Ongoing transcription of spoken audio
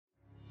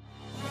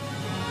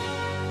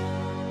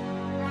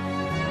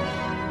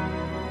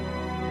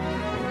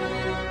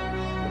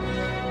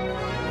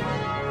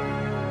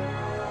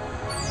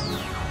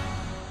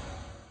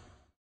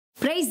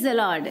Praise the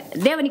lord.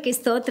 దేవునికి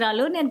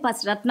స్తోత్రాలు. నేను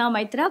pastor Ratna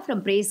Maitra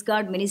from praise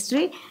God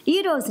ministry. ఈ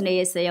రోజున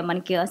యేసయ్య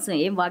మనకి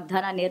ఏం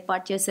వాగ్దానాన్ని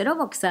ఏర్పాటు చేశారో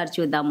ఒకసారి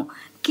చూద్దాము.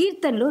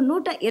 కీర్తనలు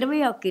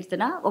 120వ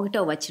కీర్తన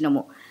 1వ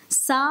వచనము.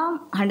 సామ్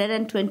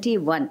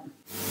 121.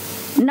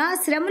 నా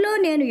శ్రమలో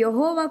నేను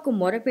యెహోవాకు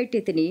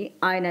మొరపెట్టి తిని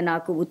ఆయన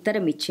నాకు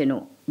ఉత్తరం ఇచ్చెను.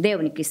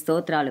 దేవునికి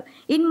స్తోత్రాలు.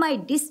 In my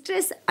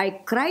distress I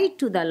cry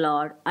to the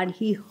lord and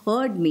he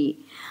heard me.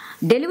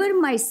 Deliver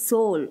my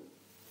soul.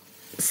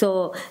 So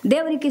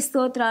దేవునికి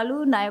స్తోత్రాలు.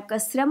 నా యొక్క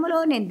శ్రమలో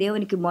నేను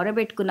దేవునికి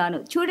మొరబెట్టుకున్నాను.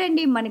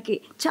 చూడండి, మనకి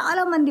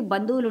చాలామంది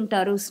బంధువులు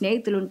ఉంటారు,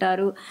 స్నేహితులు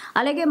ఉంటారు,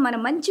 అలాగే మన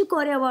మంచి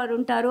కోరేవారు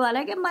ఉంటారు,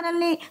 అలాగే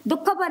మనల్ని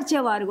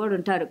దుఃఖపరిచేవారు కూడా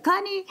ఉంటారు.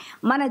 కానీ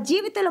మన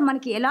జీవితంలో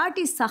మనకి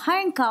ఎలాంటి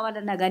సహాయం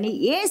కావాలన్నా కానీ,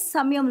 ఏ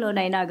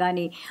సమయంలోనైనా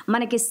కానీ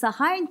మనకి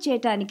సహాయం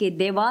చేయటానికి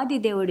దేవాది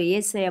దేవుడు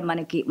యేసయ్య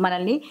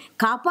మనల్ని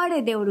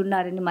కాపాడే దేవుడు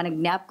ఉన్నారని మనం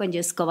జ్ఞాపకం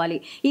చేసుకోవాలి.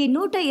 ఈ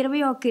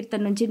 120వ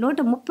కీర్తన నుంచి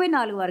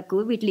 134 వరకు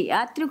వీటిని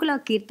యాత్రికుల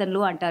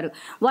కీర్తనలు అంటారు.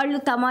 వాళ్ళు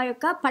తమ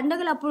యొక్క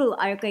పండగలప్పుడు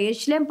ఆ యొక్క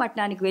యెరూషలేము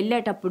పట్టణానికి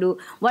వెళ్ళేటప్పుడు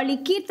వాళ్ళు ఈ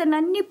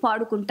కీర్తనన్నీ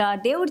పాడుకుంటా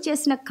దేవుడు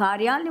చేసిన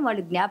కార్యాలని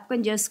వాళ్ళు జ్ఞాపకం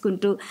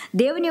చేసుకుంటూ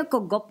దేవుని యొక్క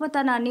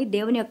గొప్పతనాన్ని,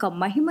 దేవుని యొక్క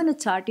మహిమను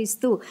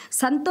చాటిస్తూ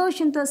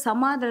సంతోషంతో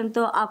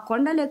సమాధానంతో ఆ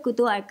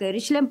కొండలెక్కుతూ ఆ యొక్క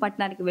యెరూషలేము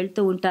పట్టణానికి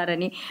వెళ్తూ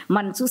ఉంటారని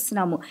మనం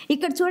చూస్తున్నాము.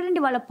 ఇక్కడ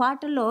చూడండి, వాళ్ళ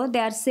పాటల్లో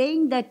దే ఆర్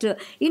సేయింగ్ దట్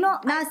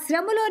నా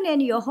శ్రమలో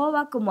నేను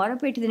యెహోవాకు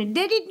మొరపెట్టింది.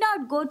 They did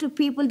not go to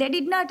people, they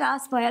did not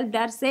ask for help.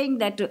 They are saying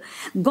that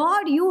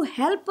God you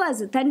help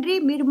us. తండ్రి,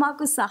 మీరు మాకు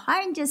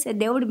సహాయం చేసే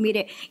దేవుడు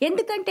మీరే.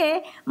 ఎందుకంటే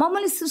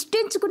మమ్మల్ని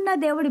సృష్టించుకున్న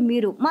దేవుడు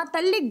మీరు. మా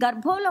తల్లి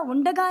గర్భంలో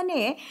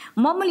ఉండగానే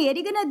మమ్మల్ని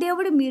ఎరిగిన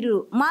దేవుడు మీరు.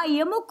 మా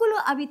ఎముకలు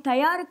అవి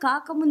తయారు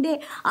కాకముందే,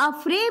 ఆ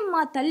ఫ్రేమ్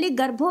మా తల్లి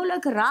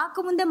గర్భంలోకి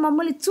రాకముందే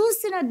మమ్మల్ని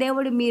చూసిన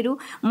దేవుడు మీరు.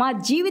 మా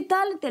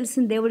జీవితాలను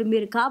తెలిసిన దేవుడు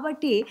మీరు.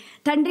 కాబట్టి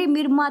తండ్రి,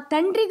 మీరు మా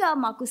తండ్రిగా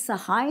మాకు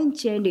సహాయం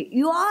చేయండి.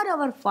 You are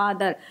our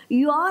father,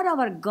 you are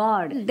our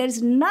God. There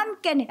is none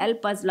can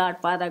help us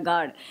lord father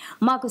God.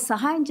 మాకు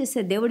సహాయం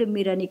చేసే దేవుడు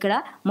మీరని ఇక్కడ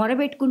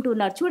మొరబెట్టుకుంటూ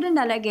ఉన్నారు. చూడండి,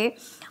 అలాగే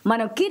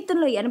మనం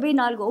కీర్తనలో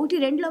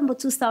 84:1-2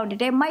 చూస్తూ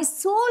ఉంటే my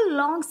soul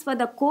longs for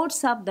the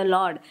courts of the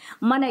lord.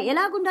 మన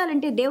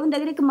ఎలాగుండాలంటే దేవుని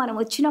దగ్గరికి మనం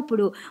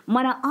వచ్చినప్పుడు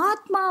మన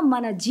ఆత్మ,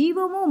 మన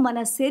జీవము, మన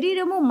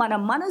శరీరము, మన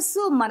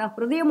మనస్సు, మన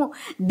హృదయము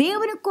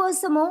దేవుని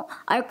కోసము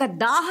ఆ యొక్క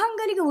దాహం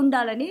కలిగి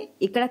ఉండాలని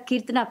ఇక్కడ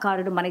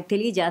కీర్తనకారుడు మనకు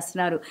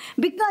తెలియజేస్తున్నారు.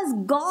 Because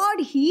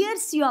God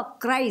here's your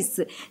క్రైస్.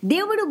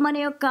 దేవుడు మన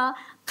యొక్క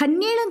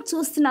కన్నీళ్ళను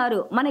చూస్తున్నారు,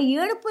 మన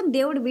ఏడుపుని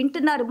దేవుడు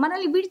వింటున్నారు.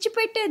 మనల్ని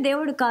విడిచిపెట్టే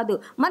దేవుడు కాదు,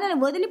 మనల్ని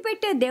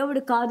వదిలిపెట్టే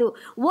దేవుడు కాదు.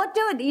 వాట్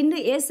ఎవర్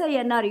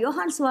యేసయ్య అన్నారు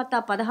యోహాను సువార్త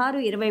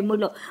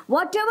 16:23లో,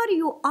 what ever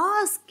you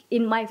ask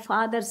in my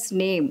father's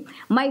name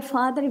my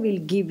father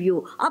will give you.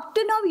 Up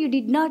to now you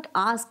did not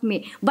ask me,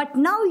 but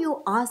now you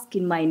ask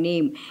in my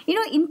name.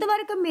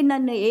 ఇంతవరకు మీరు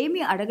నన్ను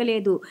ఏమీ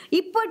అడగలేదు,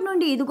 ఇప్పటి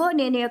నుండి ఇదిగో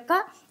నేను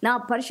నా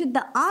పరిశుద్ధ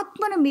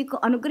ఆత్మను మీకు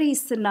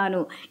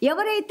అనుగ్రహిస్తున్నాను.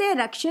 ఎవరైతే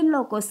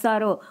రక్షణలోకి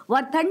వస్తారో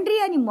వారి తండ్రి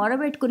అని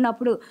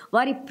మొరబెట్టుకున్నప్పుడు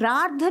వారి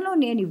ప్రార్థనను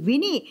నేను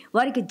విని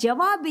వారికి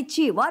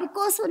జవాబిచ్చి వారి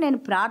కోసం నేను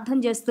ప్రార్థన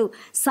చేస్తూ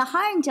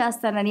సహాయం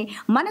చేస్తానని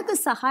మనకు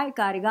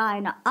సహాయకారిగా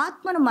ఆయన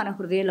ఆత్మను మన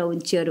హృదయంలో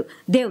ఉంచారు.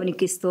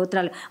 దేవునికి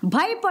స్తోత్రాలు.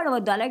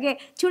 భయపడవద్దు. అలాగే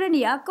చూడండి,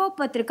 యాకోబు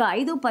పత్రిక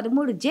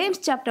 5:13,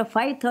 James chapter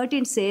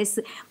 5:13 says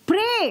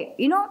pray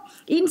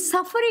in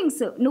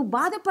sufferings. నువ్వు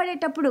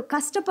బాధపడేటప్పుడు,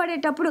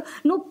 కష్టపడేటప్పుడు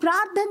నువ్వు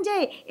ప్రార్థన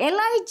చేయి.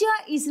 Elijah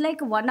is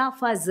like one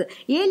of us.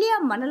 ఏలియా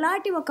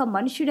మనలాంటి ఒక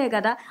మనుషుడే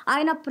కదా.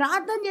 ఆయన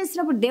ప్రార్థన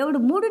చేసినప్పుడు దేవుడు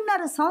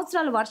 3.5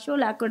 సంవత్సరాలు వర్షం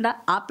లేకుండా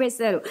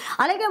ఆపేశారు.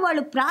 అలాగే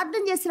వాళ్ళు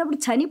ప్రార్థన చేసినప్పుడు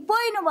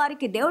చనిపోయిన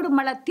వారికి దేవుడు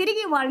మళ్ళీ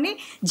తిరిగి వాళ్ళని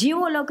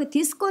జీవంలోకి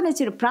తీసుకొని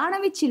వచ్చారు,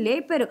 ప్రాణం ఇచ్చి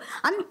లేపారు.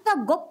 అంత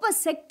గొప్ప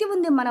శక్తి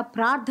ఉంది మన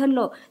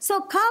ప్రార్థనలో. సో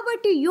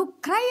కాబట్టి you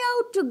cry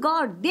out to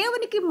God.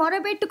 దేవునికి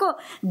మొరబెట్టుకో,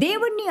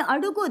 దేవుణ్ణి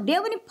అడుగు,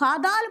 దేవుని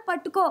పాదాలు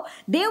పట్టుకో.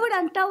 దేవుడు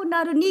అంటా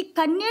ఉన్నారు, నీ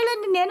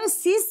కన్నీళ్ళని నేను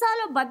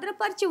సీసాలో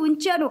భద్రపరిచి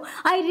ఉంచాను.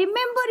 I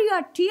remember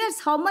your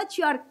tears, how much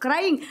you are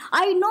crying.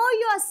 I know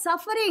you are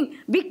suffering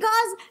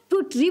because to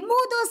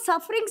remove those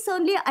sufferings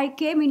only I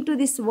came in to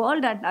this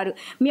world అంటారు.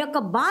 మీ యొక్క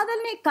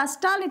బాధల్ని,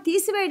 కష్టాలని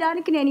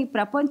తీసివేయడానికి నేను ఈ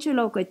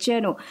ప్రపంచంలోకి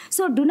వచ్చాను.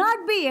 So do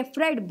not be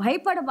afraid.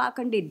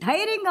 భయపడబాకండి,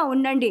 ధైర్యంగా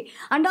ఉండండి.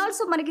 అండ్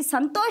ఆల్సో మనకి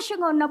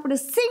సంతోషంగా ఉన్నప్పుడు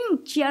సింగ్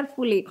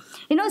చియర్ఫుల్లీ.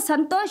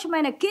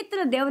 సంతోషమైన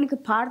కీర్తన దేవునికి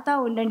పాడుతూ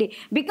ఉండండి.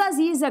 Because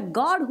he is a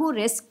God who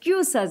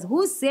rescues us,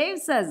 who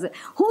saves us,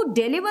 who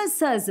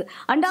delivers us.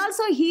 And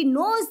also he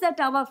knows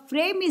that hour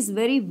frame is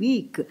very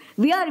weak.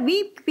 We are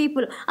weak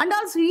people, and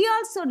also he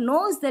also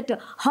knows that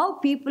how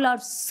people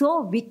are so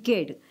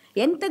wicked.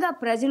 ఎంతగా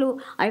ప్రజలు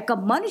ఆ యొక్క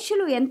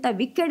మనుషులు ఎంత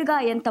విక్కెడ్గా,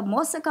 ఎంత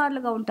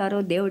మోసకారులుగా ఉంటారో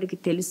దేవుడికి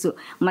తెలుసు.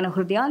 మన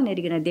హృదయాలను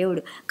ఎరిగిన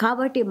దేవుడు.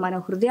 కాబట్టి మన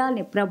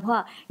హృదయాల్ని, ప్రభా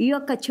ఈ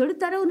యొక్క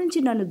చెడుతరం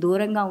నుంచి నన్ను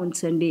దూరంగా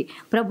ఉంచండి.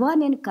 ప్రభా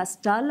నేను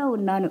కష్టాల్లో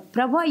ఉన్నాను,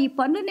 ప్రభా ఈ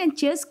పనులు నేను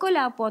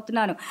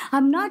చేసుకోలేకపోతున్నాను.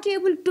 I'm not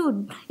able to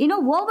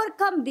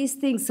overcome these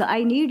things. I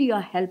need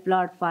your help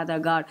lord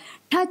father God.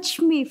 Touch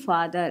me,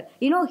 Father.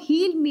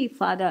 Heal me,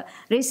 Father.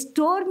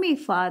 Restore me,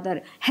 Father.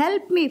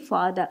 Help me,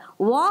 Father.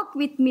 Walk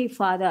with me,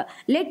 Father.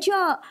 Let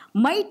your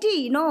mighty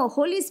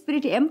Holi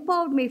spirit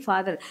empowered me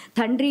father.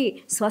 తండ్రి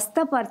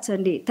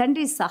స్వస్థపరచండి,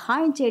 తండ్రి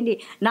సహాయం చేయండి,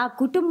 నా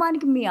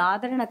కుటుంబానికి మీ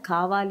ఆదరణ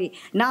కావాలి,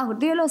 నా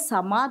హృదయంలో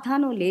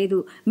సమాధానం లేదు,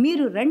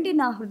 మీరు రండి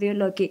నా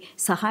హృదయంలోకి,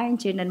 సహాయం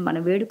చేయండి అని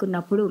మనం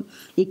వేడుకున్నప్పుడు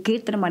ఈ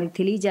కీర్తన మనకి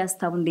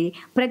తెలియజేస్తూ ఉంది.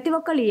 ప్రతి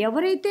ఒక్కళ్ళు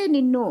ఎవరైతే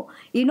నిన్ను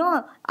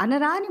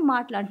అనరాని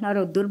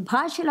మాట్లాడుతున్నారో,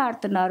 దుర్భాషలు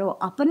ఆడుతున్నారో,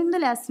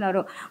 అపనిందలు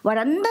వేస్తున్నారో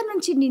వారందరి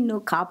నుంచి నిన్ను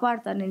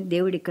కాపాడుతానని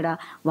దేవుడు ఇక్కడ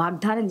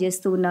వాగ్దానం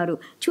చేస్తూ ఉన్నారు.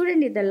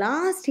 చూడండి, the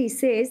last he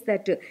says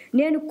that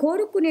నేను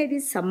కోరుకునేది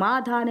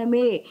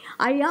సమాధానమే.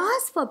 I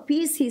as for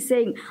piece, he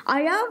saying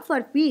I am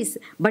for piece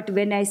but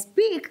when I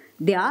speak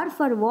they are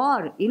for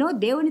war.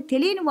 దేవుని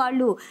తెలియని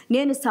వాళ్ళు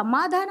నేను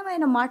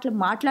సమాధానమైన మాటలు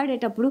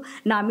మాట్లాడేటప్పుడు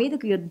నా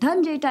మీదకు యుద్ధం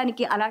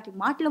చేయటానికి అలాంటి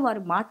మాటలు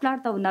వారు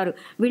మాట్లాడుతూ ఉన్నారు.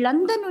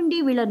 వీళ్ళందరి నుండి,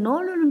 వీళ్ళ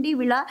నోళ్ళ నుండి,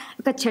 వీళ్ళ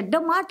ఒక చెడ్డ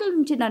మాటల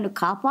నుంచి నన్ను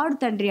కాపాడు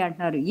తండ్రి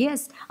అంటున్నారు.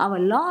 Yes,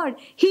 our Lord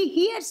he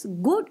here's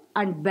good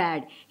and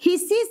bad, he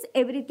sees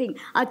everything.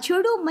 ఆ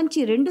చెడు మంచి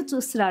రెండు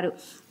చూస్తున్నారు.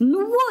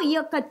 నువ్వు ఈ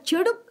యొక్క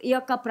చెడు ఈ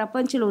యొక్క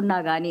ప్రపంచంలో ఉన్నా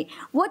కానీ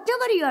what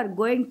ever you are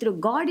going through,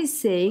 God is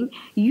saying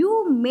you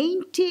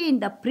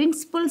maintain the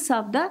principles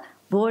of the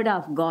word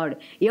of God.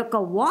 ఈ యొక్క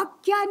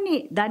వాక్యాన్ని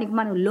దానికి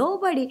మనం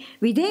లోబడి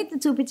విధేయత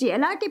చూపించి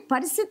ఎలాంటి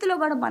పరిస్థితుల్లో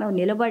కూడా మనం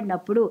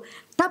నిలబడినప్పుడు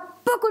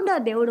తప్పకుండా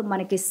దేవుడు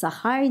మనకి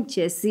సహాయం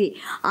చేసి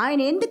ఆయన,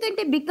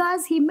 ఎందుకంటే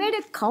because he made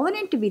a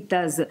covenant with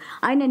us,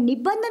 ఆయన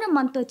నిబంధన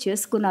మనతో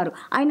చేసుకున్నారు,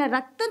 ఆయన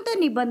రక్తంతో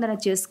నిబంధన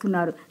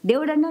చేసుకున్నారు.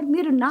 దేవుడు అన్నారు,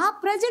 మీరు నా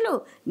ప్రజలు,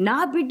 నా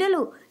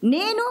బిడ్డలు,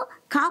 నేను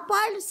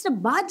కాపాడాల్సిన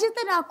బాధ్యత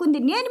నాకుంది,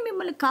 నేను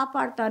మిమ్మల్ని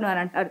కాపాడుతాను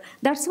అని అంటారు.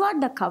 That's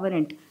what the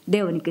covenant.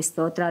 దేవునికి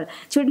స్తోత్రాలు.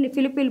 చూడండి,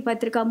 ఫిలిప్పీల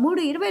పత్రిక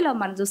 3:20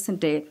 మనం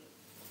చూస్తుంటే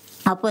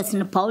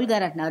అపోస్తలుడైన పౌలు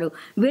గారు అంటున్నారు,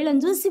 వీళ్ళని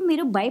చూసి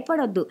మీరు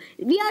భయపడొద్దు.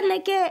 We are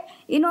like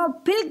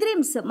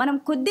pilgrims. మనం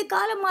కొద్ది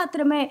కాలం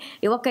మాత్రమే,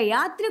 ఒక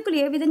యాత్రికులు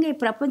ఏ విధంగా ఈ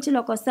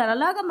ప్రపంచంలోకి వస్తారు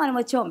అలాగా మనం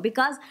వచ్చాం.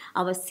 Because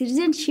our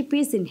citizenship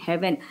is in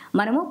heaven.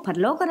 మనము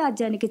పరలోక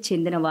రాజ్యానికి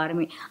చెందిన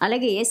వారమే.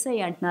 అలాగే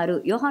యేసయ్య అంటున్నారు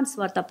యోహాను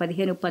సువార్త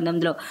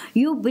 15:19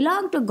 you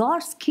belong to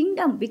God's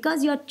Kingdom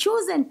because you are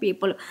chosen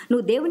people.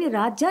 నువ్వు దేవుని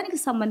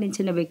రాజ్యానికి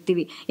సంబంధించిన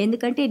వ్యక్తివి,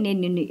 ఎందుకంటే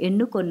నేను నిన్ను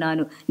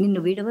ఎన్నుకొన్నాను, నిన్ను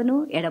విడవను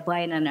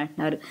ఎడబాయనని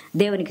అంటున్నారు.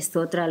 దేవునికి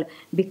స్తోత్రాలు.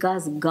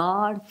 Because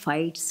God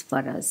fights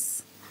for us,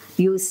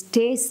 you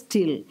stay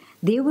still.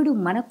 దేవుడు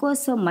మన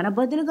కోసం, మన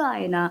బదులుగా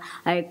ఆయన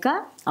ఆ యొక్క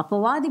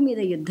అపవాది మీద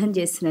యుద్ధం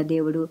చేసిన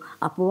దేవుడు,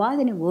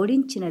 అపవాదిని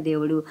ఓడించిన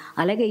దేవుడు.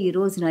 అలాగే ఈ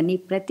రోజున నీ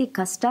ప్రతి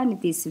కష్టాన్ని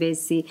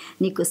తీసివేసి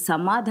నీకు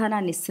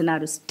సమాధానాన్ని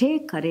ఇస్తున్నారు. Stay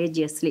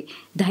courageously.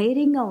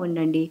 ధైర్యంగా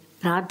ఉండండి,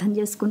 ప్రార్థన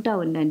చేసుకుంటూ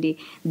ఉండండి,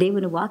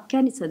 దేవుని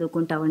వాక్యాన్ని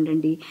చదువుకుంటూ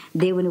ఉండండి.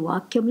 దేవుని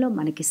వాక్యంలో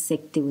మనకి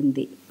శక్తి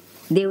ఉంది.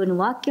 దేవుని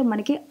వాక్యం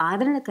మనకి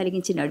ఆదరణ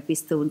కలిగించి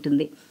నడిపిస్తూ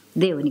ఉంటుంది.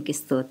 దేవునికి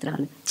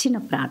స్తోత్రాలు. చిన్న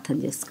ప్రార్థన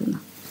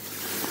చేసుకుందాం.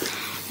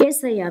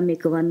 యేసయ్యా,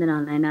 మీకు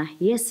వందనాలు నాయనా.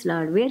 Yes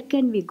lord, where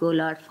can we go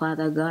lord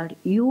father God?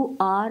 You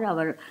are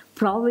our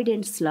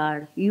providence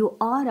lord, you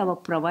are our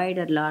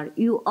provider lord,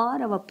 you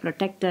are our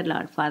protector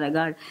lord father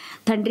God.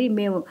 తండ్రి,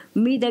 మేము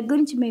మీ దగ్గర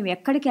నుంచి మేము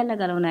ఎక్కడికి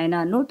వెళ్ళగలం నాయన?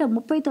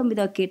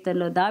 139వ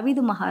కీర్తనలో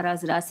దావీదు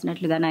మహారాజు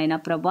రాసినట్లుగా నాయన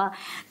ప్రభా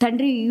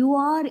తండ్రి, you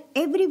are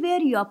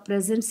everywhere, your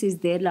presence is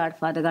there lord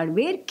father God.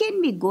 Where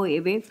can we go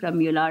away from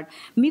you lord?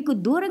 మీకు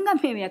దూరంగా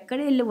మేము ఎక్కడ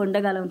వెళ్ళి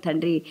ఉండగలం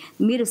తండ్రి?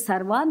 మీరు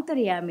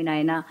సర్వాంతర్యామి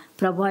నాయన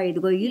ప్రభా.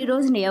 ఇదిగో ఈ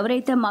రోజున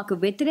ఎవరైతే మాకు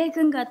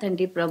వ్యతిరేకంగా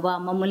తండ్రి ప్రభా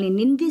మమ్మల్ని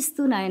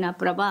నిందిస్తూ నాయన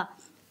ప్రభా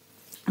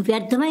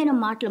వ్యర్థమైన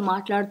మాటలు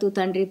మాట్లాడుతూ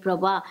తండ్రి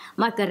ప్రభా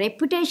మాకు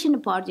రెప్యుటేషన్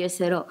పాడు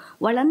చేశారో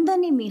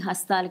వాళ్ళందరినీ మీ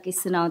హస్తాలకు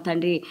ఇస్తున్నాం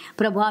తండ్రి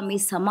ప్రభా. మీ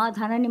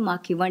సమాధానాన్ని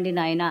మాకు ఇవ్వండి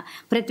నాయన.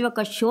 ప్రతి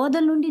ఒక్క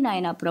శోధన నుండి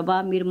నాయన ప్రభా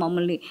మీరు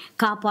మమ్మల్ని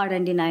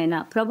కాపాడండి నాయన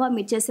ప్రభా.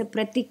 మీరు చేసే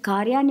ప్రతి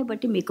కార్యాన్ని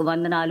బట్టి మీకు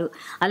వందనాలు.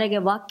 అలాగే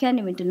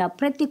వాక్యాన్ని వింటున్న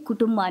ప్రతి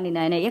కుటుంబాన్ని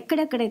నాయన,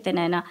 ఎక్కడెక్కడైతే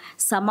నాయన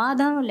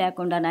సమాధానం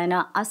లేకుండా నాయన,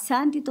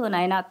 అశాంతితో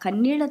నాయన,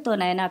 కన్నీళ్లతో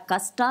నాయన,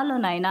 కష్టాల్లో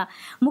నాయన,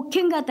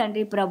 ముఖ్యంగా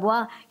తండ్రి ప్రభా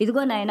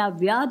ఇదిగో నాయన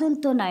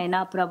వ్యాధులతో నాయన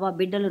ప్రభా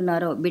బిడ్డలు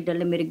ఉన్నారో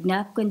బిడ్డల్ని మీరు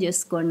జ్ఞాపకం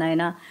చేసుకోండి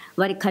నాయన.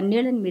 వారి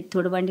కన్నీళ్ళని మీరు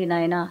తుడవండి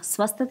నాయన.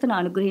 స్వస్థతను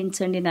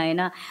అనుగ్రహించండి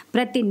నాయన.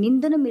 ప్రతి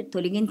నిందను మీరు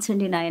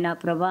తొలగించండి నాయన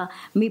ప్రభా.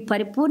 మీ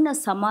పరిపూర్ణ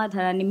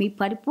సమాధానాన్ని, మీ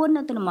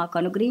పరిపూర్ణతను మాకు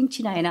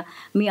అనుగ్రహించిన ఆయన,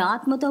 మీ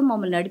ఆత్మతో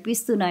మమ్మల్ని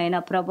నడిపిస్తూ నాయన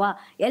ప్రభా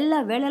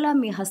ఎల్ల వేళలా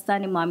మీ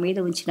హస్తాన్ని మా మీద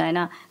ఉంచిన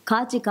ఆయన,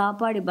 కాచి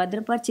కాపాడి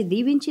భద్రపరిచి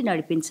దీవించి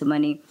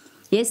నడిపించమని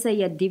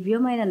యేసయ్య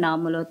దివ్యమైన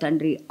నామములో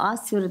తండ్రి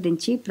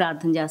ఆశీర్వదించి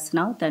ప్రార్థన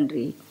చేస్తున్నాం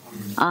తండ్రి.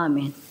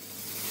 ఆమేన్.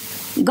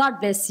 God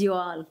bless you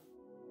all.